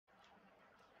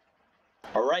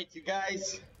Alright, you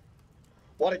guys,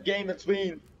 what a game it's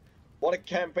been, what a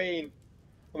campaign.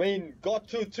 I mean, got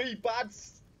 3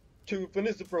 parts to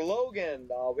finish the prologue, and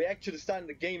we're actually starting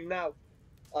the game now.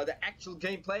 The actual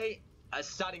gameplay is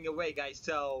starting away, guys,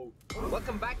 so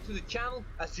welcome back to the channel,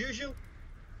 as usual.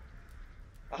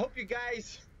 I hope you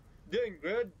guys doing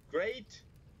good, great.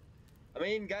 I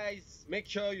mean, guys, make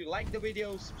sure you like the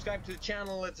video, subscribe to the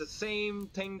channel. It's the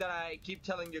same thing that I keep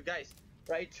telling you guys,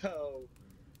 right? So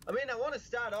I mean, I want to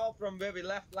start off from where we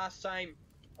left last time.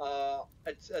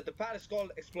 The part is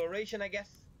called Exploration, I guess.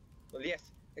 Well,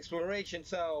 yes, Exploration.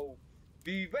 So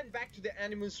we went back to the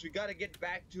animals. We gotta get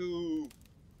back to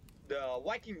the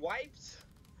Viking wives.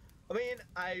 I mean,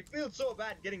 I feel so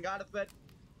bad getting out of it.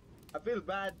 I feel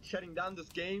bad shutting down this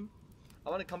game. I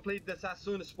want to complete this as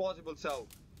soon as possible. So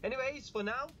anyways, for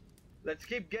now, let's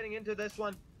keep getting into this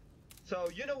one. So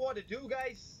you know what to do,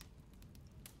 guys.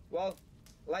 Well,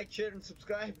 like, share, and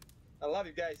subscribe. I love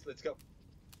you guys. Let's go.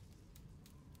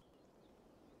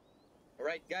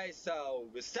 Alright, guys, so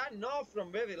we're starting off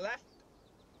from where we left.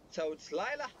 So it's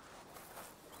Lila.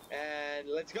 And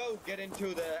let's go get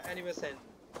into the animus and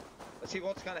let's see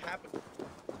what's gonna happen.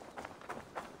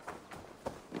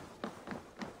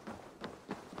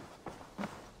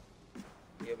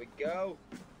 Here we go.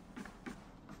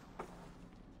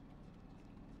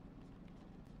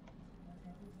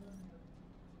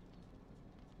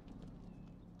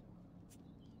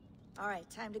 All right,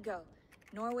 time to go.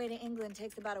 Norway to England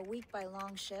takes about a week by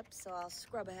long ship, so I'll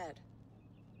scrub ahead.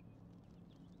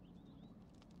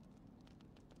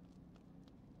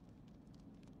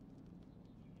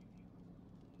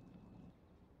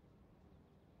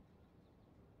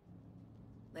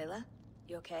 Layla,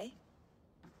 you okay?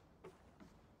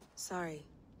 Sorry.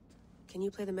 Can you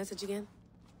play the message again?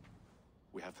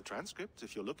 We have the transcript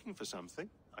if you're looking for something.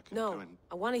 I can No, go and...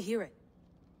 I want to hear it.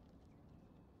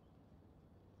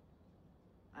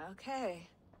 Okay.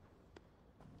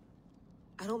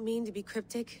 I don't mean to be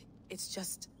cryptic, it's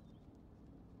just...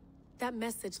 That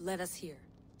message led us here,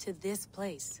 to this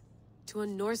place, to a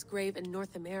Norse grave in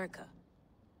North America.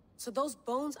 So those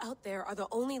bones out there are the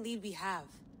only lead we have.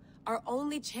 Our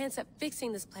only chance at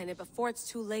fixing this planet before it's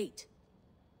too late.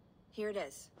 Here it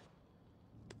is.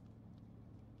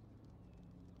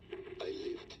 I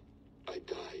lived, I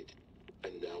died,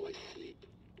 and now I sleep.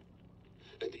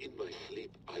 And in my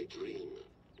sleep I dream.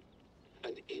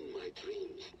 And in my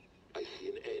dreams, I see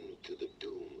an end to the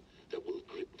doom that will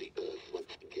grip the earth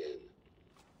once again.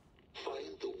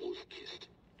 Find the wolf-kissed.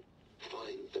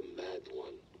 Find the mad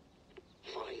one.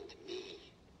 Find me.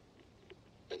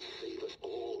 And save us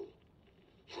all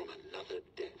from another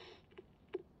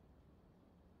death.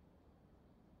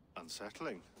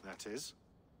 Unsettling, that is.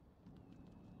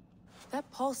 That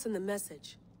pulse in the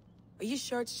message. Are you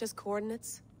sure it's just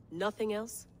coordinates? Nothing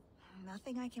else?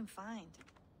 Nothing I can find.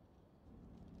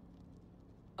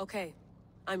 Okay,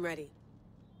 I'm ready.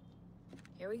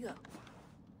 Here we go.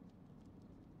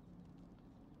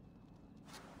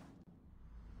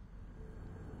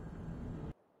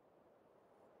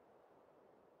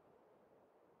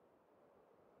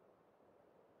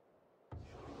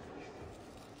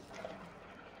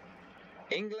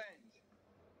 England.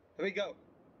 Here we go.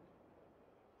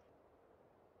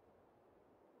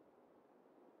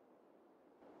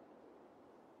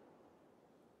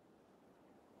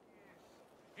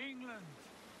 England,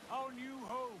 our new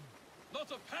home.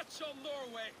 Not a patch on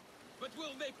Norway, but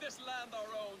we'll make this land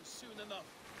our own soon enough.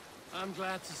 I'm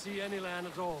glad to see any land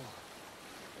at all.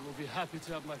 And will be happy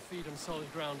to have my feet on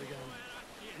solid ground again.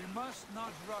 We must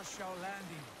not rush our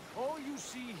landing. All you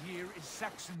see here is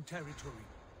Saxon territory.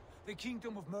 The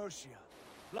Kingdom of Mercia,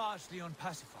 largely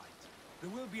unpacified. There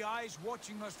will be eyes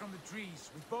watching us from the trees,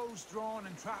 with bows drawn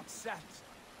and traps set.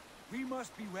 We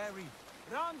must be wary.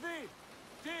 Randi!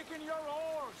 Dig in your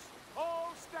oars!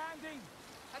 All standing!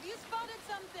 Have you spotted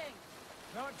something?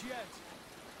 Not yet.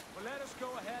 But let us go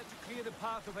ahead to clear the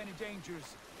path of any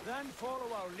dangers. Then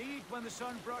follow our lead when the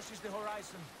sun brushes the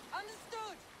horizon.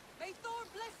 Understood! May Thor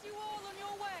bless you all on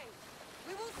your way!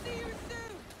 We will see you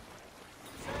soon!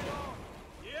 Sail on!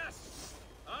 Yes!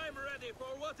 I'm ready for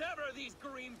whatever these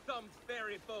green-thumbed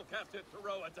fairy folk have to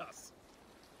throw at us.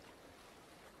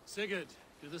 Sigurd,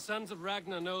 do the sons of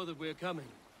Ragnar know that we're coming?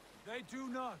 They do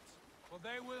not, for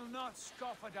they will not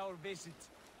scoff at our visit.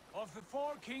 Of the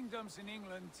 4 kingdoms in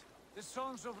England, the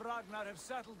sons of Ragnar have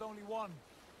settled only one.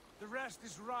 The rest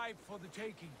is ripe for the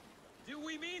taking. Do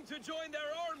we mean to join their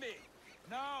army?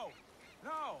 No,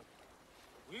 no.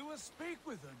 We will speak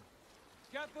with them,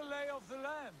 get the lay of the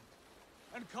land,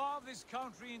 and carve this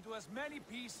country into as many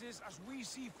pieces as we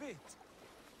see fit.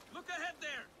 Look ahead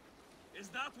there! Is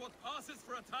that what passes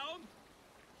for a town?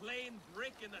 plain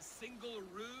brick in a single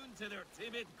rune to their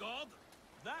timid god?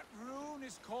 That rune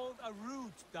is called a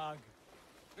root, Doug.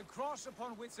 The cross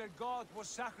upon which their god was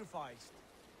sacrificed.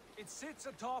 It sits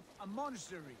atop a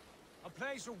monastery, a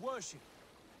place of worship.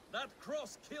 That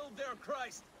cross killed their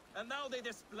Christ, and now they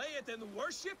display it in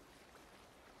worship?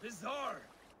 Bizarre.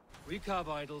 We carve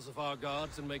idols of our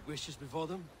gods and make wishes before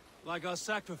them, like our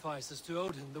sacrifices to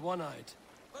Odin, the One-Eyed.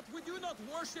 But we do not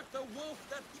worship the wolf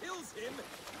that kills him.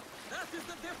 That is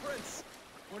the difference.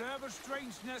 Whatever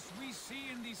strangeness we see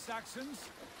in these Saxons,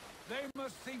 they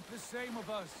must think the same of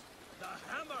us. The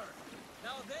hammer!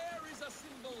 Now there is a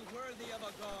symbol worthy of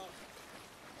a god.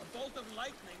 A bolt of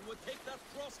lightning would take that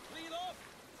cross clean off.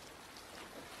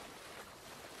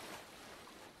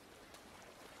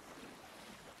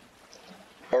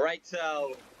 Alright,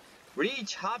 so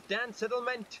reach Halfdan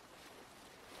settlement.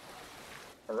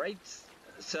 Alright,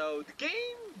 so the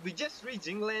game, we just reached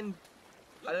England.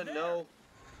 I don't know.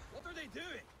 What are they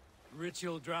doing?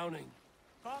 Ritual drowning.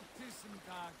 Baptism,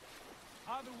 Doug.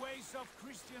 Are the ways of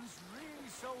Christians really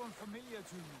so unfamiliar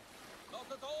to you? Not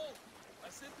at all. I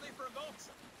simply forgot.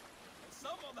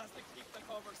 Someone has to keep the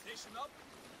conversation up.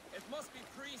 It must be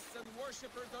priests and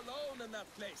worshippers alone in that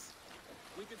place.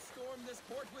 We could storm this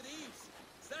port with ease.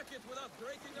 Sack it without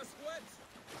breaking a sweat.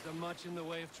 Is there much in the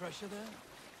way of treasure there?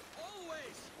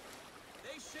 Always!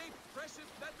 They shape precious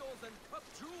metals and cut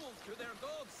jewels to their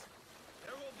gods.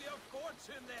 There will be a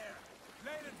fortune there.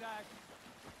 Later, Dag.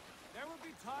 There will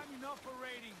be time enough for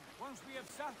raiding once we have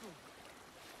settled.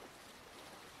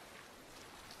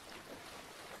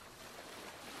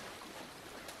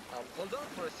 Hold on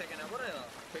for a second. I wanna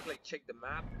quickly check the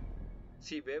map,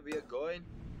 see where we are going.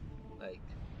 Like,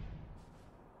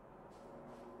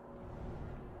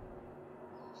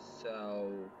 so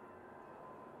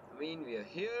I mean, we are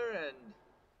here, and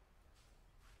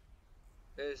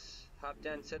there's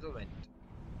Halfdan settlement.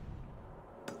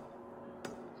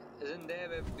 Isn't there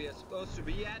where we are supposed to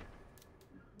be at?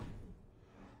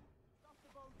 Stop the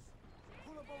boats!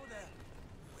 Pull up over there!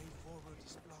 The way forward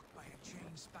is blocked by a chain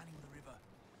spanning the river.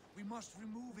 We must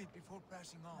remove it before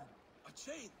passing on. A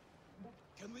chain?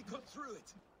 Can we cut through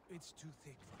it? It's too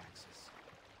thick for access.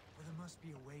 But there must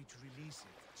be a way to release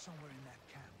it somewhere in that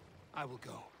camp. I will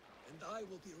go. And I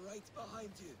will be right behind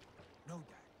you. No,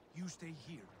 Dad. You stay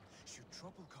here. Should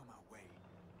trouble come our way,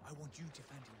 I want you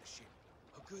defending the ship.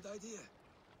 A good idea.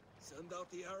 Send out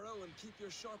the arrow and keep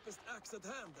your sharpest axe at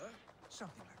hand, huh?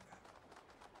 Something like that.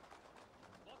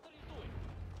 What are you doing?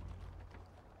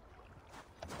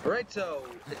 Alright, so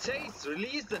it says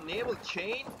release the naval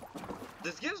chain.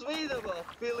 This gives me the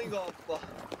feeling of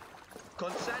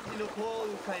Constantinople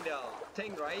kind of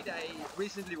thing, right? I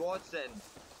recently watched a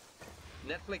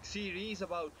Netflix series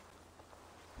about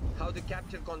how they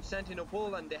captured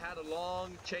Constantinople, and they had a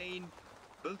long chain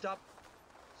built up.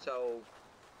 So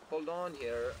hold on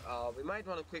here. We might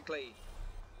want to quickly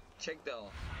check the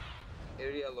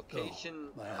area location.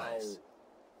 Oh, my eyes.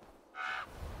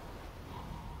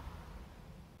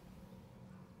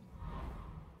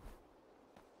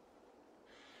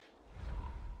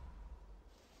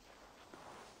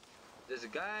 There's a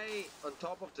guy on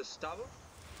top of the stubble.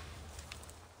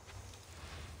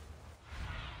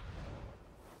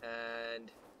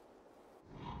 And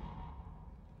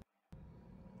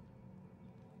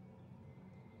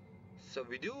so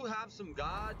we do have some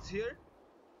guards here.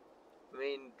 I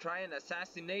mean, try and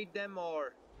assassinate them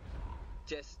or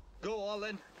just go all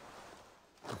in.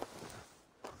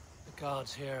 The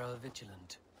guards here are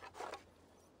vigilant.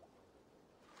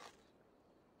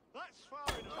 That's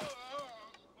far enough.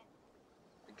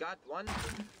 We got one.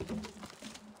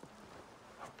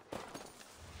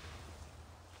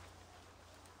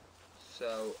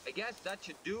 So I guess that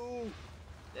should do.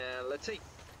 Let's see.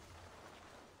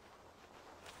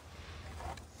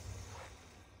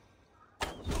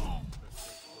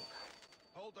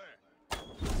 Hold there.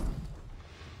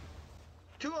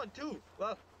 2 on 2.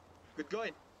 Well, good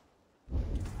going.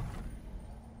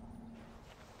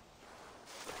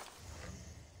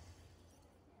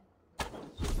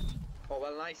 Oh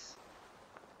well, nice.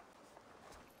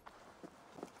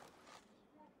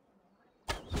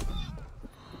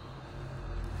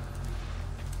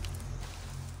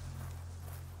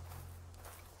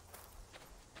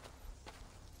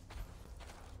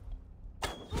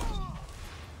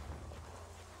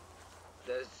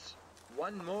 There's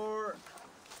one more.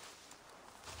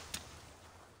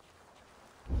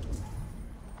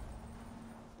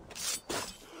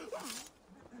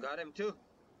 Got him too.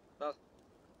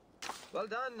 Well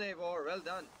done, Eivor. Well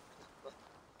done.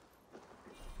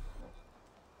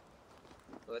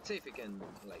 Let's see if we can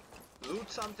like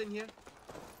loot something here.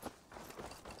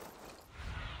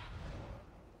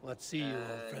 Let's see you,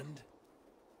 old friend.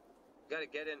 Gotta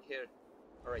get in here.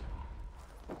 Alright.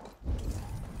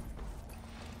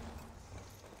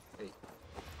 Hey.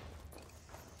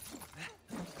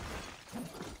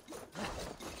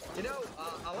 You know,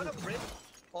 I want to bring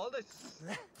all this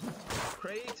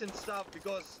crates and stuff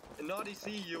because in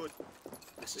Odyssey you would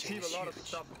receive a lot of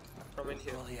stuff from in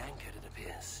here. Fully anchored, it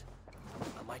appears.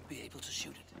 I might be able to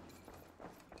shoot it.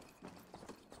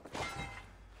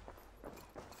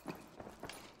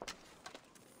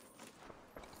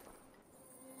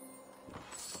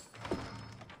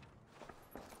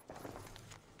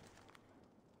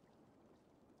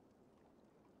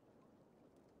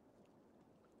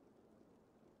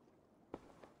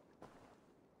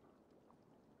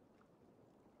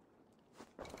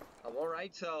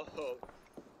 Alright, so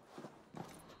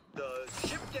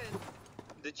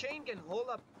the chain can hold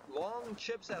up long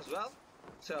ships as well.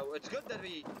 So it's good that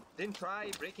we didn't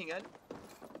try breaking in.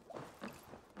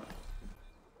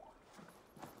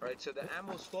 Alright, so the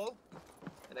ammo's full,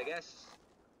 and I guess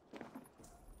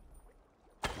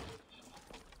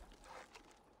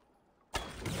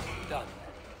done.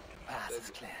 Path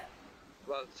is clear.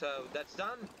 Well, so that's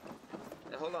done.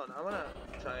 Hold on, I wanna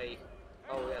try.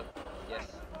 Oh well, yes.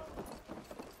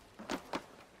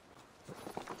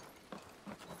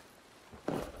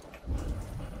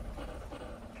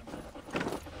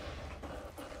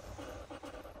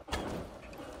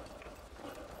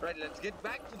 Right, let's get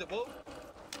back to the boat.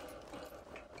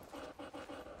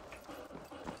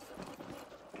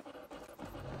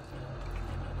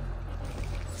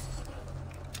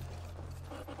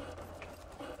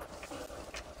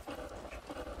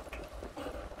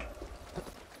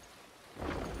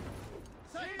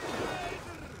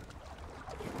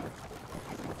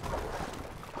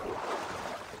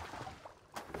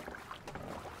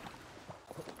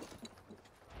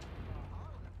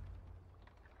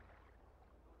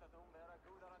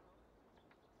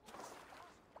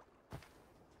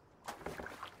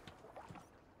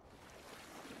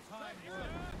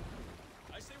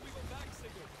 I say we go back,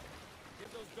 Sigurd.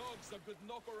 Give those dogs a good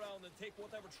knock around and take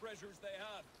whatever treasures they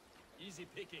have. Easy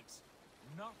pickings.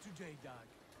 Not today, Dag.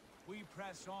 We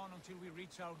press on until we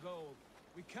reach our goal.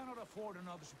 We cannot afford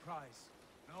another surprise.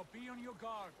 Now be on your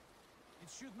guard. It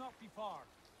should not be far.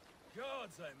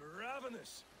 Gods, I'm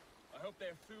ravenous. I hope they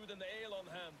have food and ale on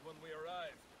hand when we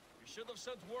arrive. We should have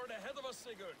sent word ahead of us,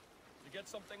 Sigurd, to get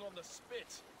something on the spit.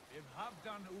 If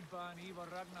Halfdan, Ubba, and Eivor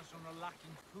Ragnarsson are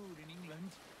lacking food in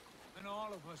England, then all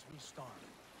of us will starve.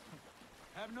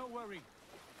 Have no worry.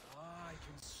 Ah, I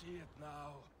can see it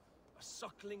now. A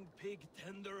suckling pig,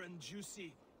 tender and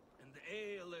juicy, and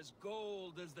ale as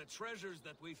gold as the treasures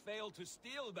that we failed to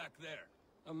steal back there.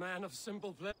 A man of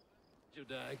simple pleasure,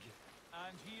 Dag.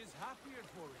 And he is happier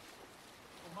for it.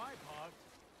 For my part,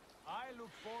 I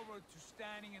look forward to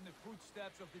standing in the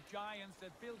footsteps of the giants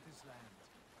that built this land.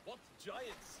 What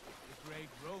giants? The great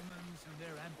Romans and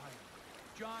their empire.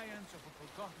 Giants of a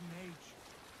forgotten age.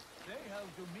 They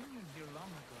held dominion here long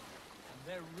ago, and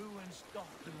their ruins dot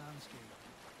the landscape.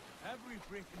 Every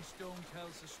brick and stone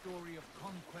tells a story of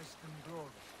conquest and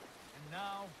glory. And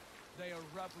now, they are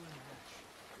rubble and ash.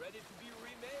 Ready to be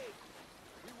remade.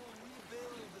 We will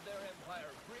rebuild their empire,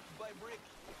 brick by brick.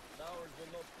 Ours will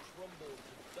not crumble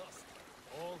to dust.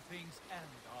 All things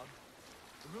end, Dog.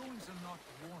 The ruins are not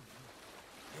a warning.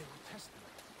 They will test them.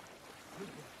 Look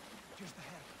there, just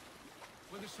ahead,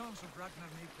 where the sons of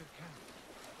Ragnar make their camp.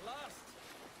 At last,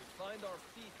 we find our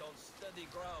feet on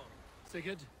steady ground.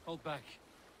 Sigurd, hold back.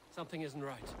 Something isn't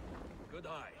right. Good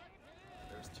eye.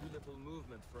 There's too little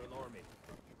movement for an army.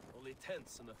 Only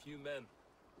tents and a few men.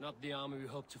 Not the army we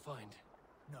hope to find.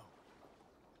 No.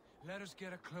 Let us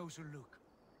get a closer look.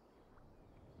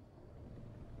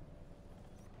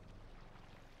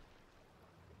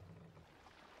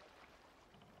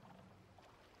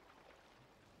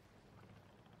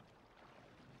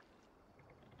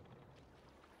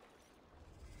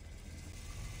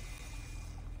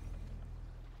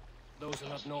 Those are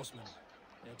not Norsemen.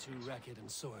 They're too ragged and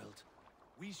soiled.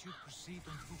 We should proceed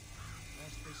on foot,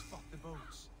 lest they spot the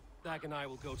boats. Dag and I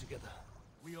will go together.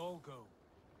 We all go.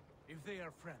 If they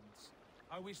are friends,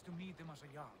 I wish to meet them as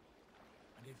a Jarl.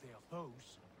 And if they are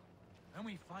foes, then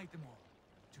we fight them all,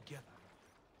 together.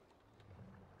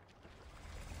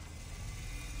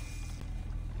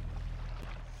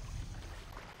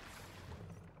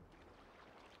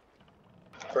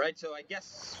 Alright, so I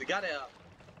guess we gotta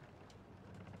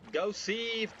go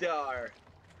see if they are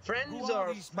friends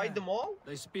or fight them all.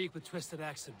 They speak with twisted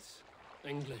accents.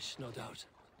 English, no doubt.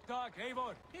 Dag,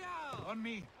 Eivor! Yeah! On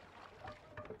me!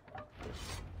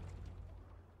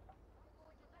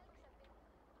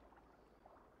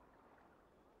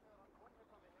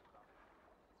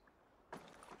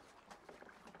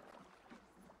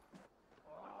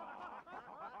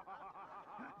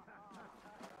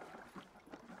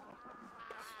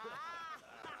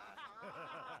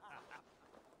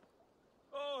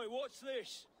 what's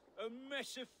this? A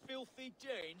mess of filthy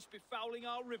Danes befouling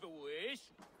our riverways?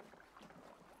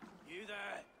 You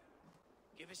there.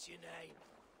 Give us your name.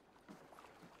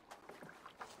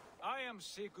 I am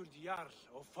Sigurd Jarl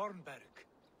of Fornberg.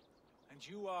 And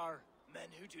you are... Men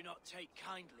who do not take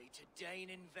kindly to Dane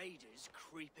invaders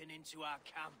creeping into our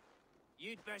camp.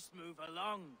 You'd best move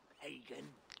along, pagan.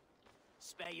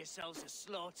 Spare yourselves a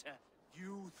slaughter.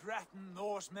 You threaten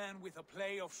Norsemen with a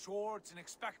play of swords and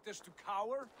expect us to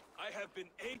cower? I have been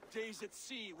 8 days at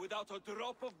sea without a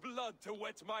drop of blood to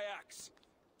wet my axe.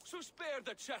 So spare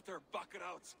the chatter,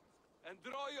 buckerouts, and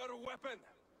draw your weapon.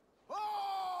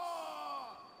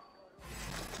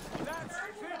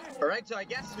 Alright, so I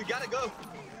guess we gotta go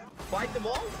fight them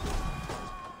all?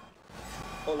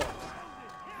 Hold on.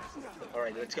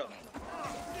 Alright, let's go.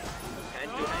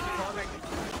 Hand-to-hand combat.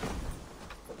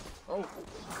 Oh.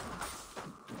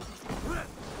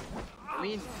 I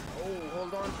mean, oh,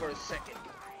 hold on for a second.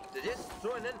 They're just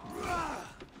throwing in.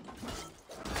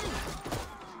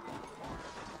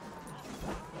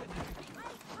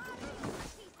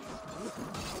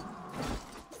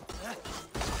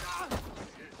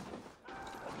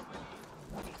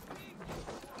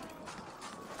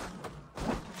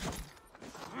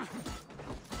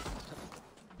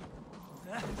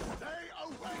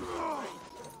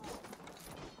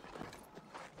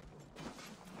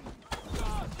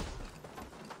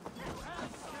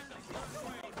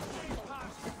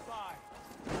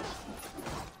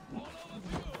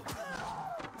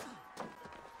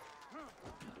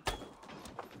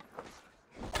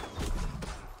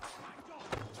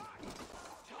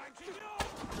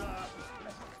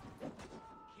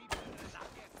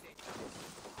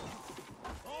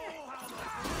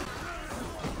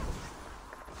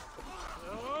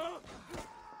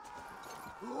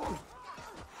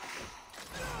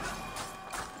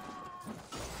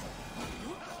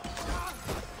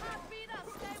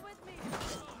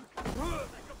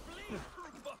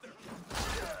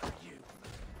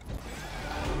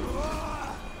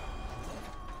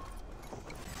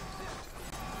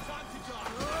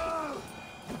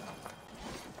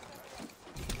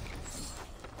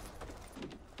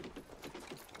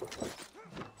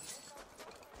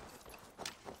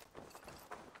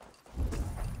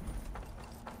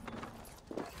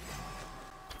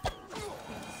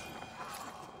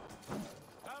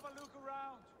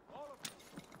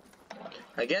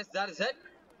 I guess that is it.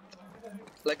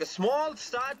 Like a small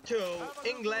start to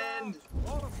England.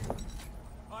 All of you.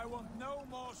 I want no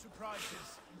more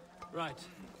surprises. Right.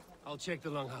 I'll check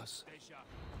the longhouse.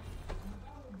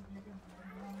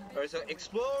 Alright, so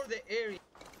explore the area.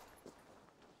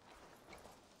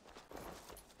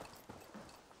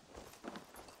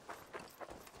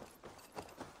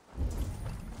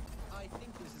 I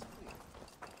think this is clear.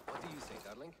 What do you say,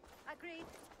 darling? Agreed.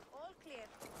 All clear.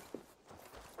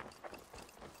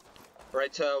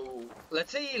 Right, so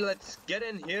let's get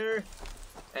in here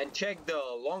and check the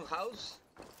longhouse.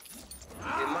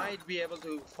 We might be able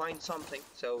to find something.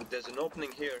 So there's an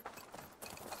opening here.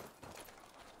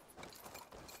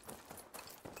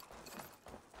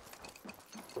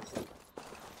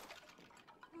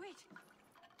 Wait.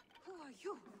 Who are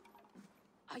you?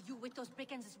 Are you with those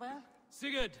brigands as well?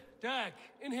 Sigurd, Dag,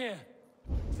 in here.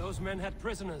 Those men had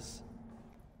prisoners.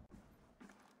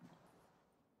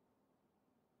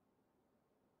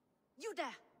 You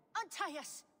there! Untie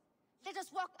us! Let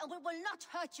us walk and we will not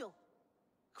hurt you!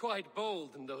 Quite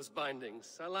bold in those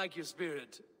bindings. I like your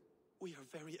spirit. We are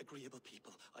very agreeable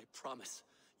people, I promise.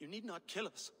 You need not kill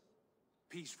us.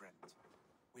 Peace, friend.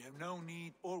 We have no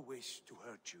need or wish to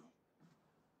hurt you.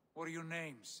 What are your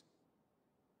names?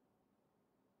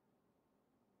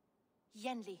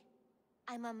 Yenli.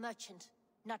 I'm a merchant,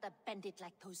 not a bandit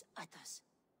like those others.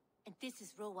 And this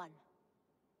is Rowan.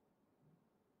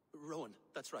 Rowan,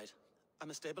 that's right. I'm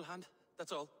a stable hand,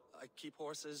 that's all. I keep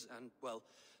horses and, well,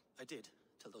 I did,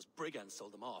 till those brigands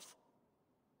sold them off.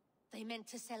 They meant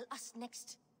to sell us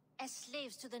next, as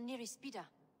slaves to the nearest bidder.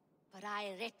 But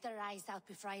I raked their eyes out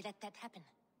before I let that happen.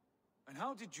 And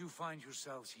how did you find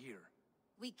yourselves here?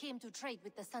 We came to trade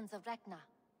with the Sons of Ragnar,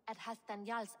 at Halfdan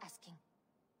Jarl's asking.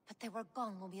 But they were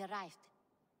gone when we arrived.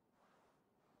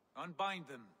 Unbind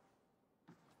them.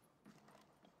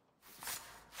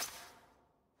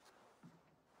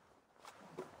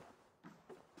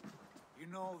 You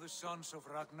know the Sons of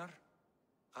Ragnar?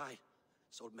 Aye.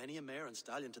 Sold many a mare and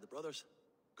stallion to the brothers.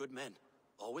 Good men.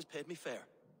 Always paid me fair.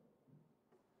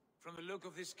 From the look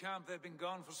of this camp, they've been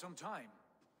gone for some time.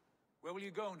 Where will you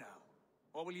go now?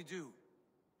 What will you do?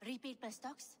 Rebuild my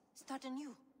stocks? Start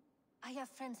anew. I have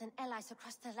friends and allies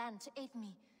across the land to aid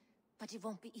me, but it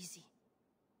won't be easy.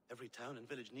 Every town and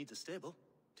village needs a stable.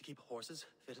 To keep horses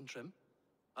fit and trim.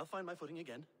 I'll find my footing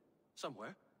again.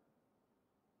 Somewhere.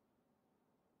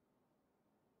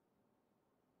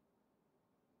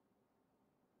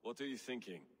 What are you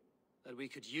thinking? That we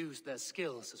could use their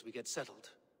skills as we get settled.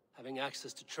 Having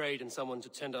access to trade and someone to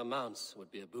tend our mounts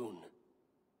would be a boon.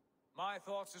 My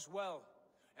thoughts as well.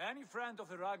 Any friend of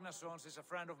the Ragnarsons is a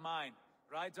friend of mine.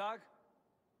 Right, Dag?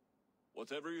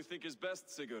 Whatever you think is best,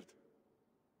 Sigurd.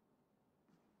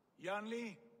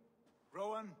 Janli,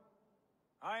 Rowan,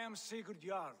 I am Sigurd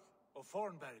Jarl of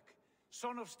Fornberg,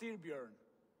 son of Styrbjörn.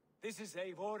 This is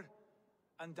Eivor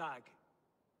and Dag.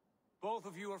 Both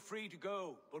of you are free to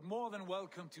go, but more than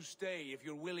welcome to stay if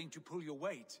you're willing to pull your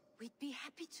weight. We'd be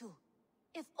happy to,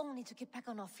 if only to get back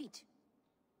on our feet.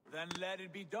 Then let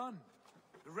it be done.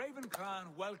 The Raven clan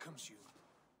welcomes you.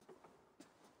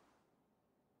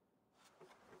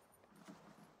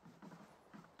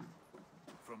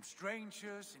 From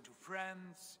strangers into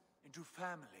friends, into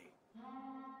family.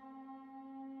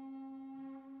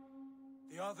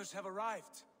 The others have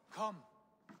arrived. Come.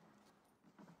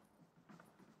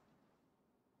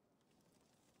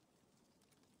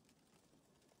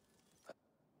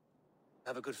 I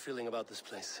have a good feeling about this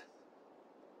place.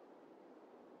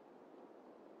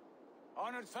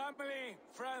 Honored family,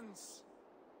 friends,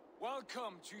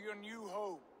 welcome to your new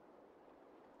home.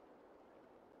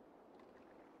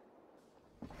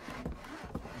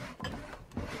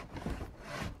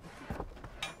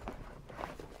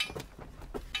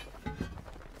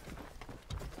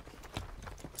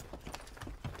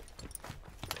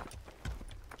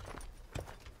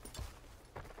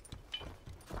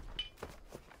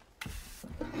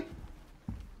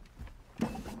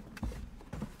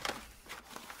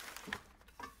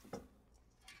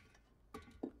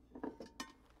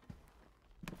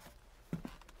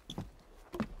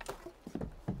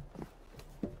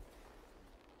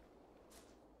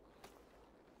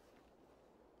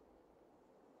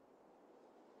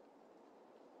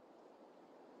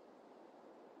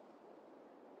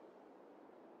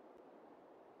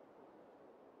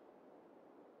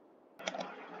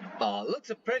 Looks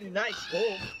a pretty nice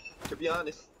home, to be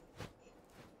honest.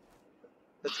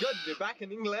 It's good, we're back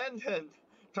in England and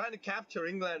trying to capture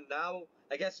England now.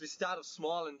 I guess we start off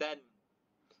small and then,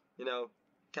 you know,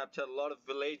 capture a lot of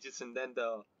villages and then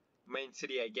the main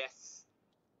city, I guess.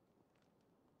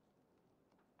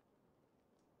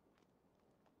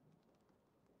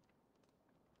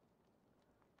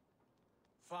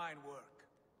 Fine work.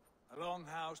 A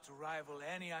longhouse to rival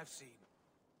any I've seen.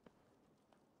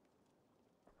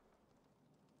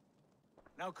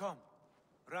 Now come.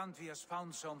 Randvi has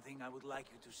found something I would like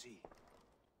you to see.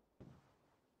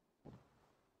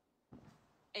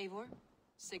 Eivor,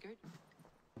 Sigurd,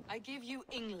 I give you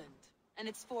England and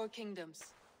its 4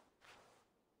 kingdoms.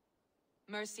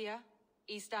 Mercia,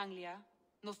 East Anglia,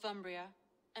 Northumbria,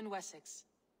 and Wessex.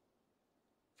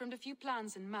 From the few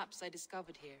plans and maps I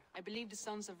discovered here, I believe the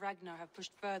Sons of Ragnar have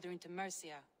pushed further into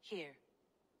Mercia, here.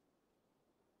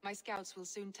 My scouts will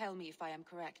soon tell me if I am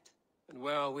correct. And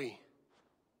where are we?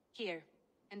 Here,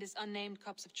 in this unnamed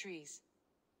copse of trees.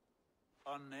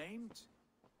 Unnamed?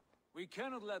 We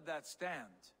cannot let that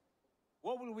stand.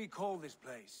 What will we call this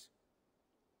place?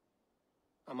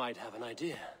 I might have an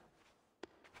idea.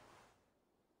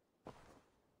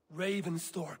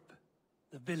 Ravensthorpe,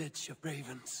 the village of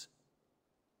ravens.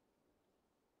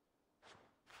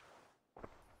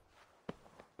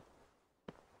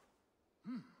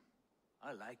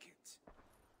 I like it.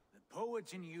 The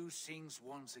poet in you sings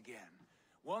once again.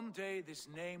 One day this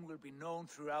name will be known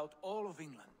throughout all of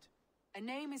England. A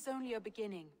name is only a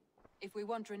beginning. If we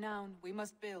want renown, we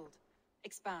must build,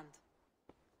 expand.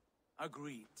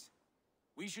 Agreed.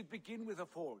 We should begin with a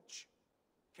forge.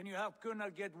 Can you help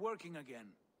Gunnar get working again?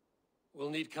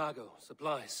 We'll need cargo,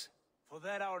 supplies. For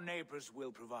that our neighbors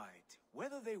will provide,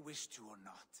 whether they wish to or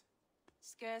not.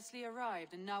 Scarcely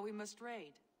arrived, and now we must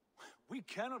raid. We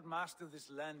cannot master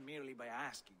this land merely by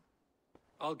asking.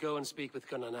 I'll go and speak with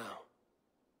Gunnar now.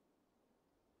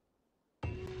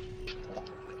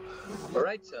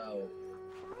 Alright, so...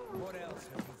 What else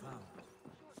have you found?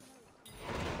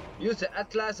 Use the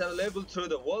atlas available through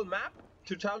the world map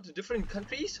to travel to different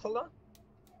countries? Hold on.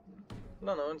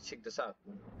 No, I want to check this out.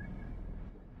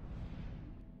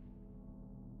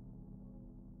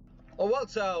 Oh well,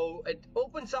 so it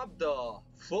opens up the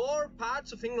 4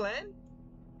 parts of England.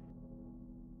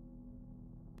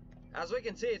 As we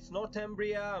can see, it's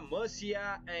Northumbria,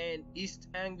 Mercia, and East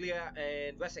Anglia,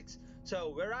 and Wessex. So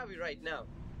where are we right now?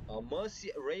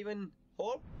 Mercia, Raven,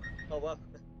 Hope? Oh well.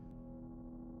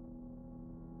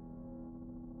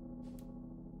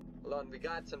 Hold on, we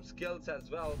got some skills as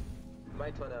well.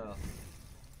 Might wanna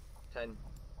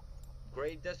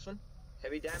upgrade this one.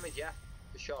 Heavy damage, yeah,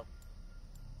 for sure.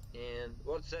 And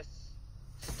what's this?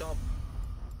 Stop.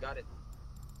 Got it.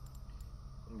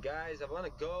 And guys, I want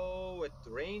to go with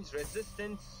range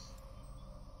resistance,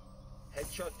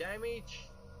 headshot damage.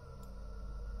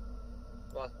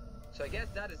 Well, so I guess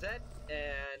that is it.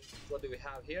 And what do we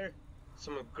have here?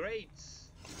 Some upgrades.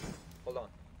 Hold on.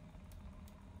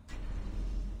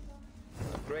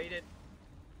 Upgraded.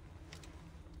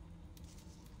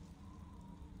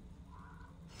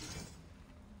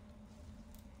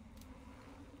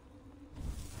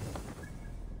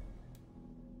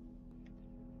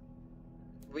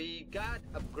 We got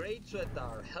upgrades with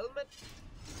our helmet.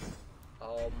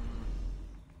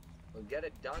 We'll get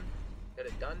it done. Get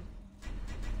it done.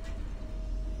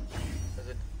 Is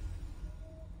it?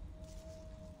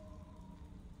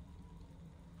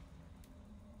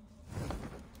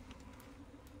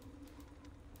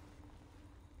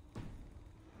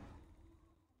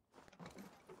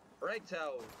 Right,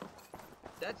 so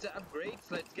that's the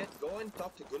upgrades. Let's get going.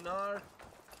 Talk to Gunnar.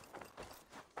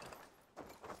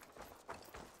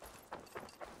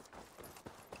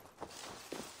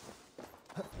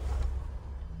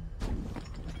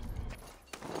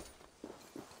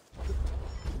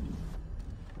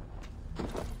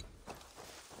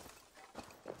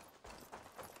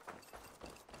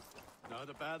 Not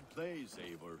a bad place,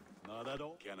 Eivor. Not at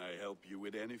all. Can I help you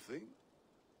with anything?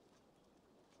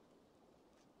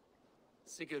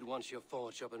 Sigurd wants your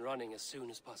forge up and running as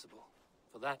soon as possible.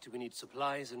 For that, we need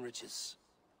supplies and riches.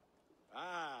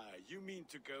 Ah, you mean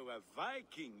to go a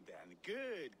Viking then?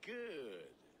 Good,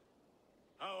 good.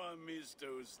 How I miss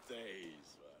those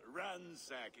days.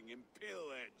 Ransacking and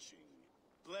pillaging.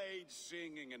 Blade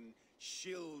singing and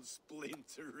shield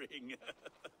splintering.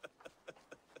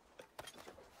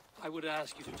 I would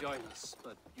ask you to join us,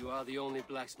 but you are the only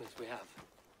blacksmith we have.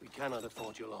 We cannot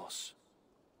afford your loss.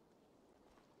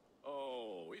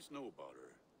 Oh, it's no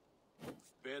bother.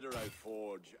 Better I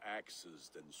forge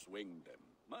axes than swing them.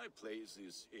 My place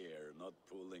is here, not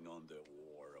pulling on the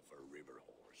oar of a river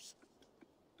horse.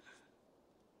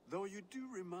 Though you do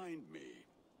remind me,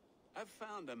 I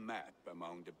found a map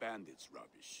among the bandits'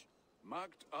 rubbish,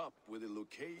 marked up with the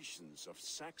locations of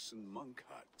Saxon monk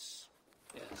huts.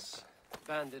 Yes.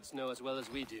 Bandits know as well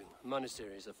as we do.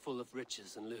 Monasteries are full of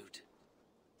riches and loot.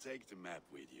 Take the map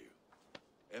with you,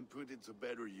 and put it to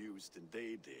better use than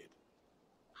they did.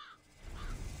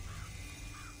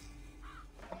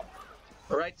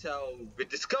 Alright, so we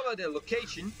discovered a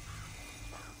location.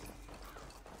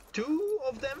 2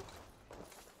 of them.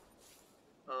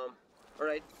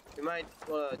 Alright, we might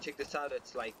wanna check this out.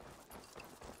 It's like,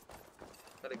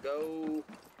 gotta go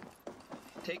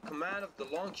take command of the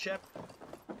longship.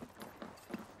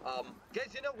 Guys,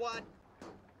 you know what?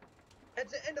 At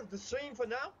the end of the stream for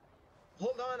now.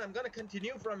 Hold on, I'm gonna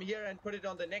continue from here and put it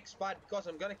on the next part because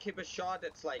I'm gonna keep it short.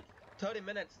 It's like 30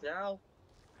 minutes now.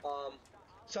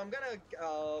 So I'm gonna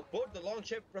board the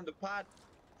longship from the part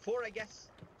 4, I guess.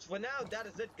 So for now, that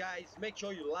is it, guys. Make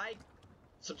sure you like,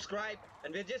 subscribe,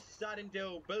 and we're just starting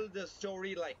to build the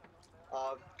story, like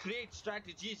create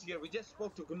strategies here. We just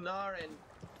spoke to Gunnar, and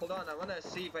hold on, I wanna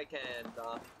see if I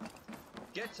can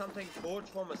get something forged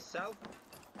for myself.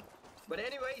 But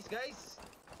anyways, guys,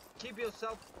 keep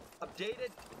yourself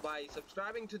updated by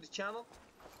subscribing to the channel.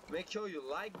 Make sure you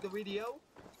like the video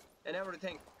and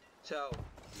everything. So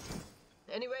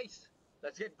anyways,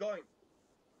 let's get going.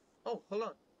 Oh, hold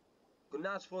on.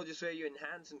 Gunnar's forge is where you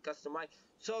enhance and customize.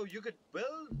 So you could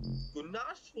build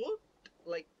Gunnar's forge?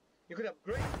 Like, you could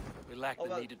upgrade? We lack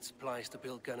the needed supplies to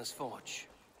build Gunnar's forge.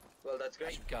 Well, that's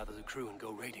great. I should gather the crew and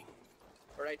go raiding.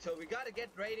 Alright, so we gotta get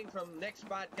raiding from next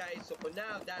part, guys. So for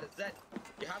now, that is it.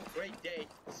 You have a great day.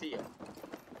 See ya.